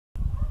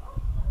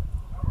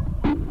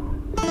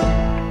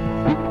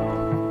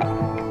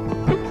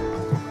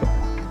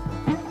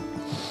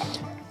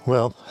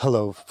Well,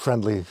 hello,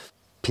 friendly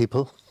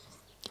people.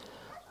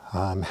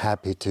 I'm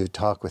happy to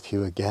talk with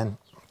you again.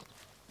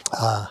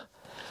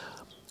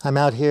 I'm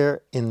out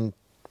here in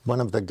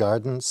one of the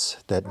gardens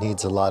that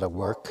needs a lot of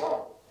work.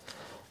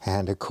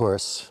 And of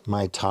course,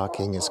 my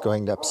talking is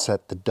going to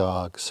upset the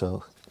dog,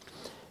 so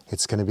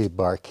it's going to be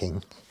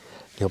barking.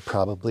 You'll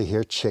probably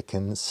hear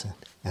chickens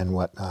and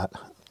whatnot.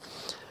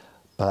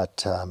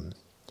 But I'm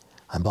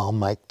all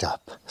mic'd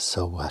up,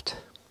 so what?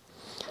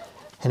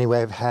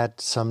 Anyway, I've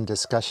had some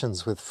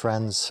discussions with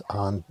friends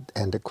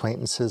and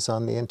acquaintances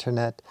on the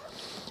internet.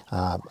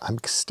 I'm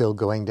still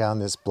going down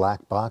this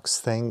black box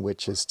thing,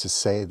 which is to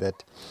say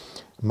that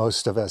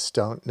most of us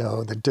don't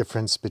know the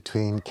difference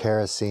between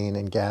kerosene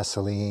and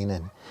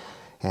gasoline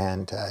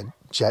and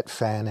jet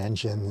fan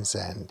engines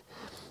and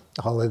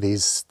all of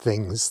these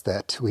things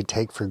that we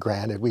take for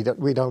granted. We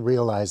don't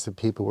realize that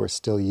people were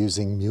still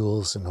using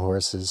mules and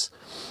horses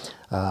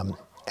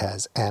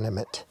as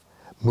animate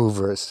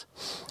movers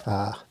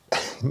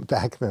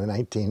back in the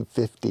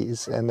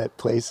 1950s, and that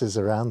places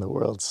around the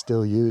world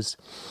still used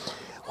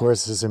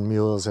horses and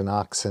mules and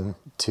oxen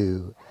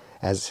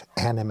as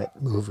animate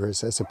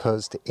movers as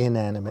opposed to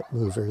inanimate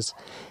movers.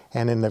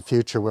 And in the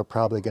future, we're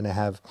probably going to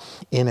have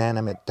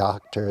inanimate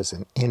doctors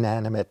and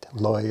inanimate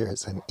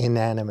lawyers and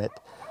inanimate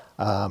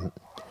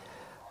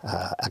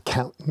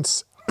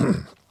accountants.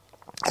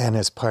 And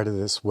as part of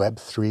this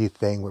Web3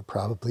 thing, we're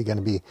probably going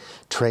to be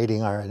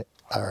trading our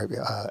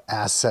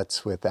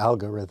assets with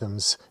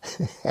algorithms,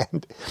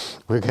 and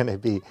we're going to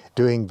be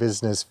doing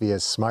business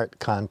via smart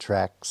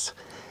contracts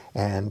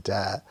and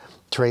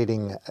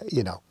trading,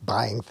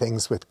 buying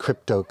things with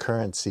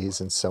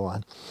cryptocurrencies and so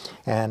on.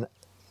 And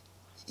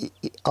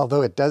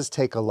although it does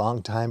take a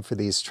long time for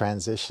these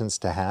transitions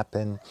to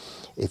happen,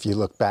 if you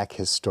look back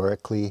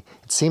historically,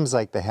 it seems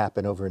like they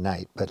happen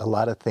overnight, but a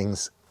lot of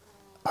things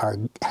are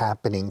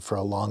happening for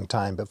a long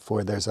time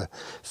before there's a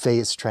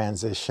phase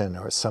transition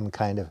or some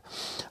kind of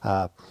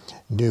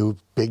new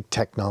big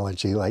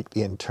technology like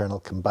the internal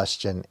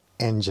combustion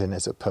engine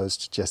as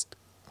opposed to just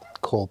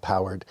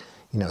coal-powered,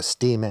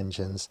 steam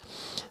engines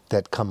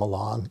that come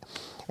along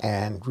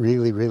and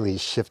really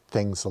shift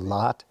things a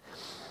lot.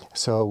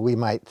 So we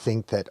might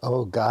think that,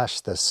 oh gosh,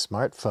 the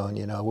smartphone,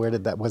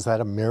 was that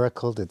a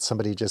miracle? Did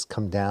somebody just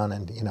come down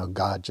and,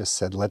 God just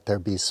said, let there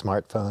be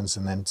smartphones,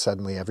 and then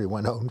suddenly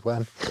everyone owned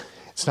one?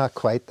 It's not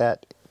quite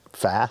that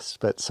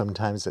fast, but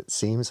sometimes it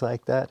seems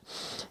like that.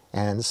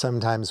 And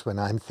sometimes when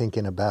I'm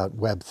thinking about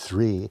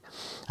Web3,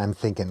 I'm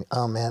thinking,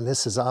 oh man,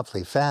 this is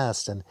awfully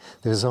fast, and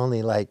there's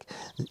only like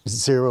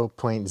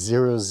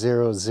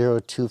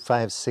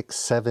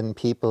 0.0002567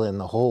 people in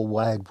the whole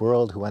wide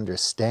world who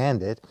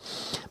understand it,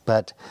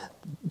 but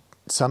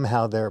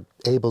somehow they're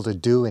able to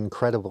do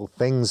incredible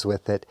things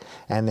with it,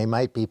 and they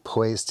might be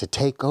poised to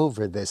take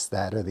over this,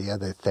 that, or the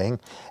other thing.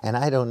 And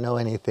I don't know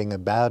anything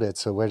about it,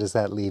 so where does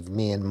that leave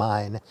me and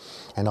mine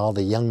and all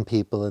the young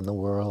people in the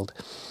world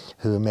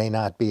who may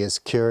not be as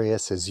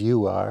curious as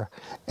you are?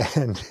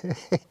 And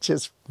it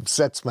just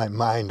sets my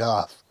mind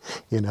off,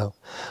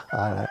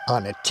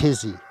 on a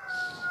tizzy.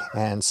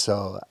 And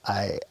so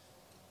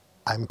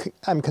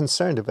I'm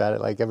concerned about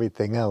it like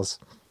everything else.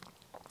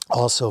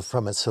 Also,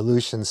 from a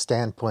solution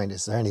standpoint,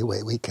 is there any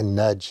way we can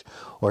nudge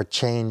or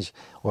change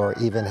or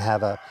even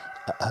have a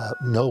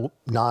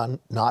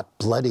not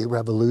bloody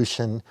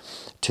revolution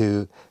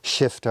to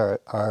shift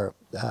our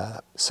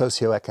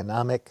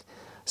socioeconomic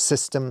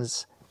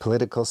systems,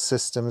 political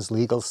systems,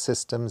 legal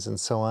systems, and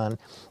so on,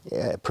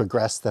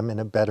 progress them in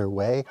a better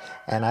way?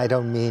 And I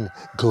don't mean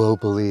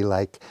globally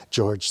like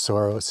George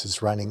Soros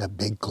is running a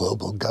big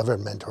global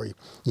government, or,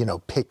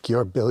 pick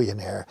your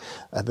billionaire,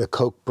 the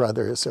Koch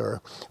brothers,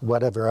 or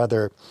whatever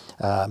other,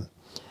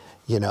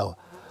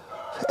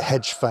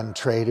 hedge fund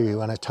trader you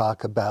want to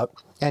talk about.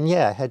 And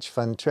yeah, hedge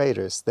fund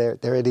traders, they're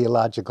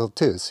ideological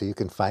too. So you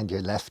can find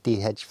your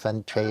lefty hedge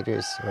fund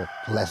traders, or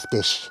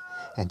leftish,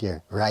 and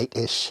your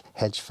rightish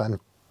hedge fund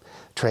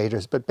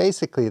traders, but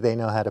basically they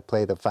know how to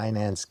play the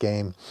finance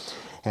game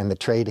and the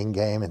trading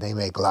game, and they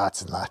make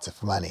lots and lots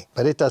of money.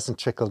 But it doesn't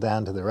trickle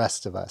down to the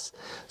rest of us.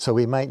 So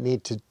we might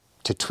need to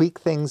tweak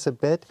things a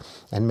bit,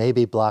 and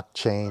maybe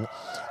blockchain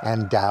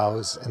and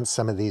DAOs and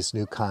some of these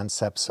new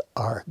concepts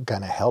are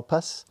going to help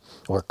us,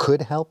 or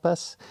could help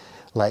us.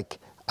 Like,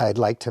 I'd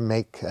like to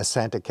make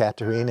Santa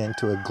Catarina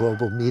into a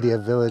global media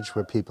village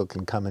where people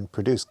can come and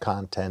produce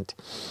content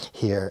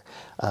here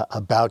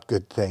about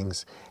good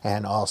things,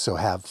 and also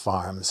have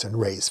farms and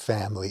raise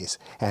families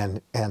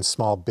and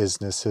small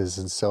businesses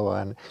and so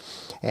on.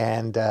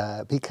 And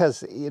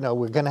because,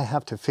 we're going to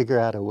have to figure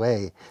out a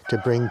way to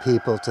bring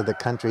people to the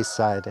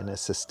countryside in a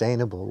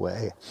sustainable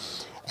way,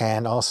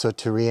 and also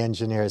to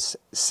re-engineer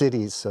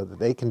cities so that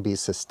they can be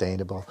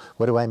sustainable.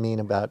 What do I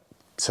mean about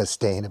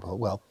sustainable?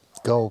 Well,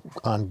 go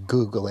on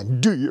Google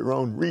and do your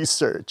own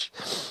research.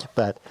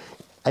 But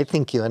I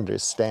think you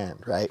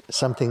understand, right?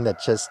 Something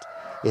that just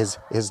is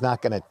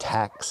not going to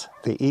tax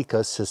the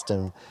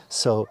ecosystem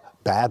so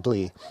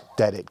badly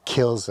that it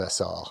kills us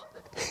all.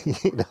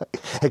 You know,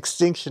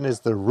 extinction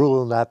is the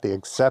rule, not the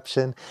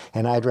exception,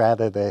 and I'd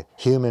rather the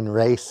human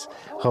race,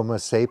 Homo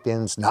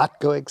sapiens, not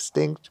go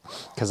extinct,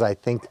 because I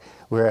think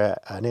we're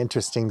an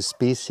interesting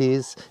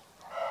species.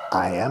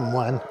 I am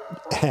one,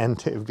 and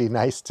it'd be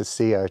nice to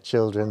see our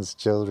children's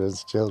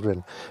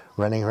children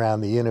running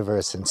around the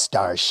universe in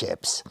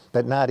starships,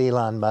 but not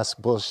Elon Musk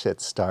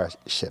bullshit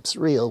starships,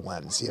 real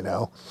ones, you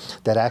know,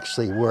 that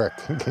actually work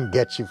and can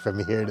get you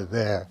from here to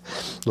there,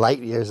 light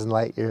years and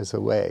light years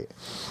away.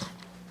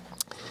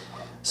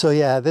 So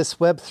yeah, this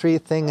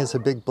Web3 thing is a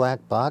big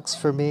black box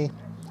for me,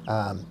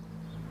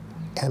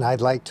 and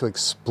I'd like to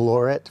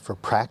explore it for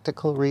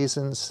practical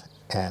reasons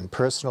and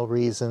personal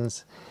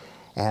reasons.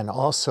 And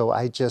also,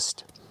 I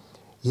just,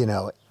 you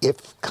know,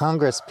 if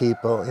Congress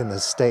people in the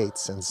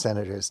states and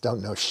senators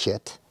don't know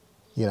shit,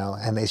 you know,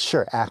 and they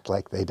sure act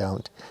like they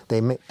don't.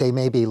 They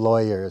may be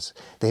lawyers,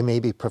 they may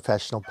be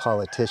professional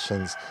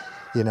politicians,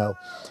 you know,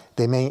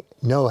 they may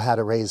know how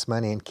to raise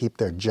money and keep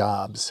their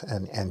jobs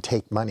and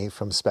take money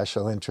from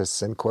special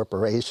interests and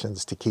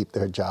corporations to keep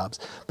their jobs.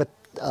 But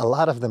a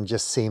lot of them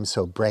just seem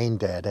so brain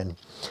dead, and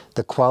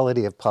the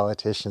quality of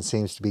politicians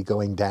seems to be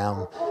going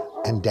down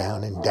and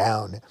down and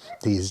down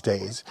these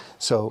days.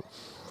 So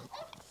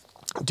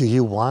do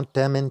you want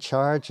them in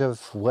charge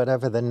of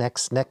whatever the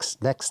next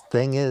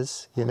thing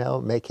is, you know,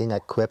 making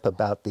a quip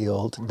about the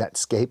old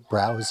Netscape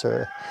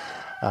browser?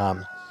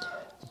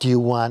 Do you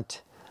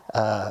want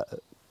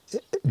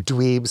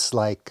dweebs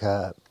like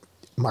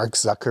Mark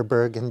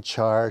Zuckerberg in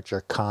charge,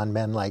 or con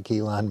men like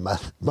Elon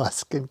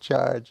Musk in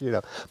charge, you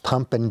know,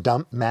 pump and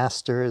dump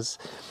masters,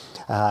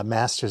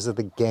 masters of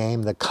the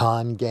game, the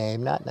con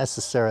game, not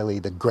necessarily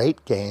the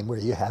great game where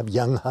you have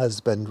young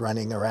husband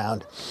running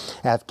around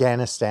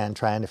Afghanistan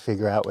trying to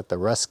figure out what the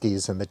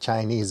Ruskies and the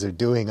Chinese are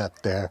doing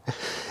up there.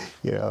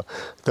 You know,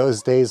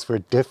 those days were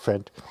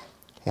different.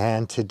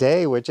 And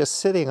today we're just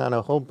sitting on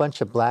a whole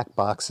bunch of black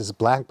boxes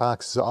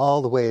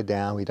all the way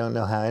down. We don't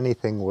know how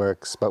anything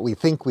works, but we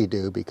think we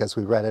do because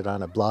we read it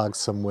on a blog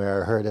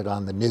somewhere, heard it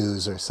on the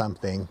news or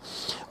something,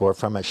 or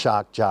from a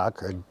shock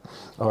jock,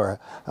 or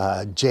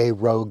Jay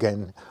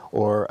Rogan,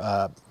 or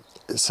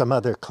some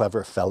other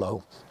clever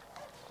fellow.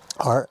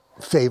 Our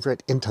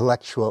favorite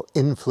intellectual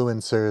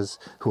influencers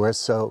who are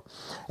so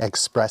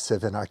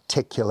expressive and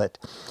articulate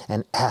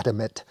and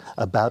adamant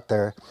about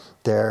their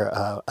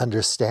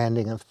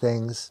understanding of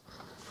things.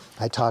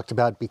 I talked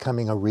about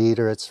becoming a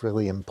reader. It's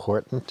really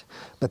important.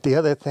 But the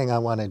other thing I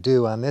want to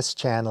do on this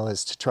channel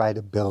is to try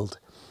to build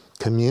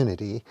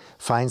community,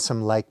 find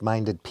some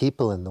like-minded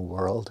people in the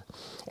world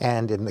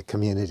and in the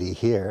community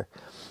here,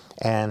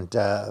 and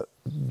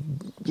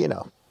you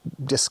know,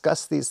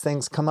 discuss these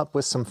things, come up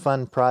with some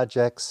fun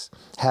projects,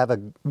 have a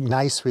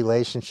nice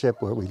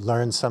relationship where we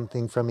learn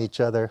something from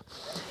each other,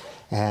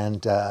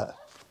 and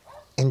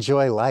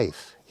enjoy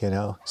life, you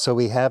know. So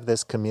we have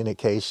this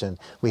communication,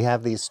 we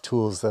have these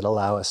tools that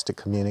allow us to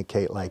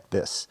communicate like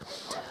this,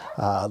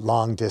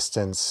 long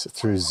distance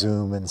through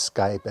Zoom and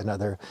Skype and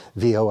other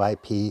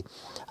VoIP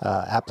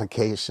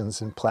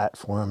applications and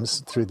platforms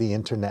through the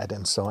internet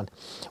and so on.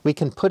 We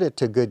can put it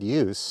to good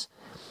use,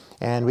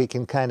 and we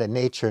can kind of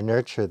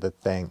nurture the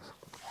thing.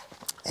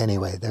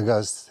 Anyway, there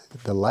goes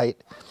the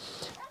light.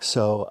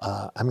 So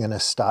I'm going to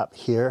stop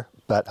here,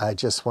 but I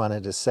just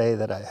wanted to say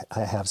that I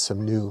have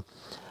some new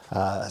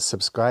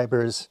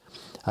subscribers.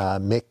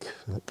 Mick,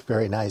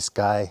 very nice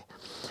guy,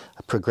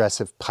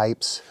 Progressive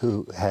Pipes,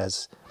 who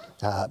has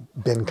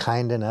been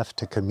kind enough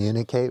to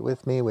communicate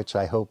with me, which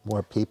I hope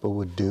more people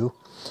would do,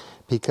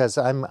 because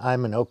I'm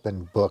an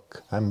open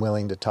book. I'm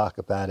willing to talk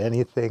about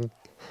anything.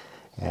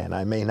 And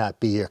I may not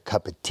be your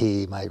cup of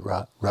tea, might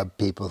rub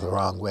people the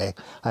wrong way.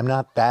 I'm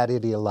not that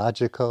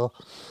ideological.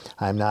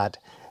 I'm not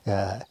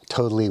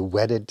totally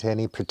wedded to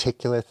any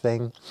particular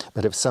thing.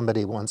 But if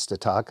somebody wants to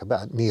talk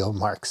about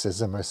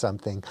neo-Marxism or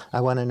something,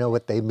 I want to know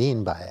what they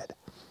mean by it.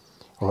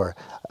 Or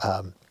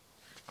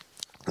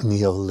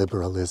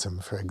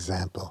neoliberalism, for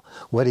example.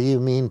 What do you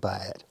mean by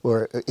it?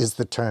 Or is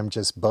the term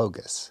just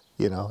bogus?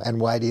 You know,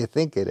 and why do you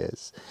think it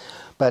is?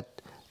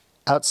 But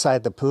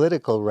outside the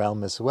political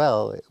realm as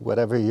well,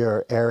 whatever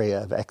your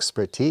area of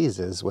expertise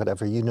is,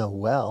 whatever you know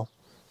well,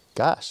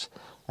 gosh,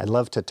 I'd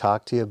love to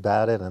talk to you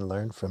about it and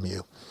learn from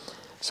you.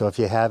 So if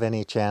you have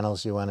any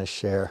channels you want to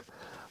share,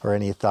 or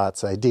any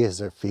thoughts,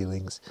 ideas, or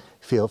feelings,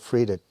 feel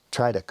free to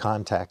try to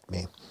contact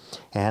me.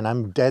 And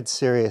I'm dead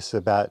serious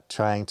about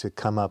trying to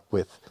come up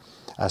with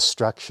a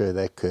structure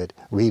that could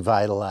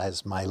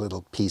revitalize my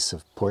little piece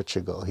of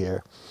Portugal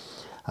here.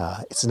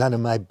 It's none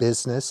of my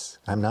business.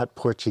 I'm not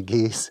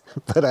Portuguese,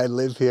 but I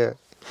live here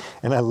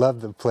and I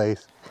love the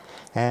place,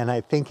 and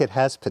I think it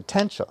has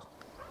potential.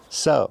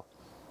 So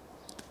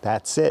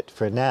that's it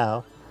for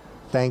now.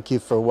 Thank you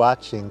for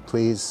watching.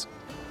 Please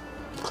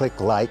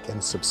click like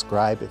and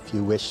subscribe if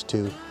you wish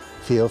to.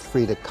 Feel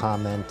free to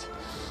comment.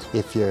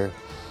 If you're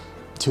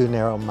too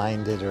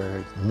narrow-minded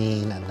or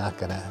mean, I'm not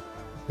going to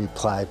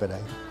reply, but I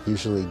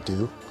usually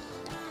do.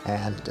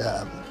 And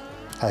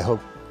I hope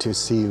to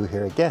see you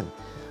here again.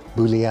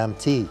 Buliam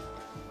T.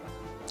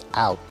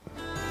 Out.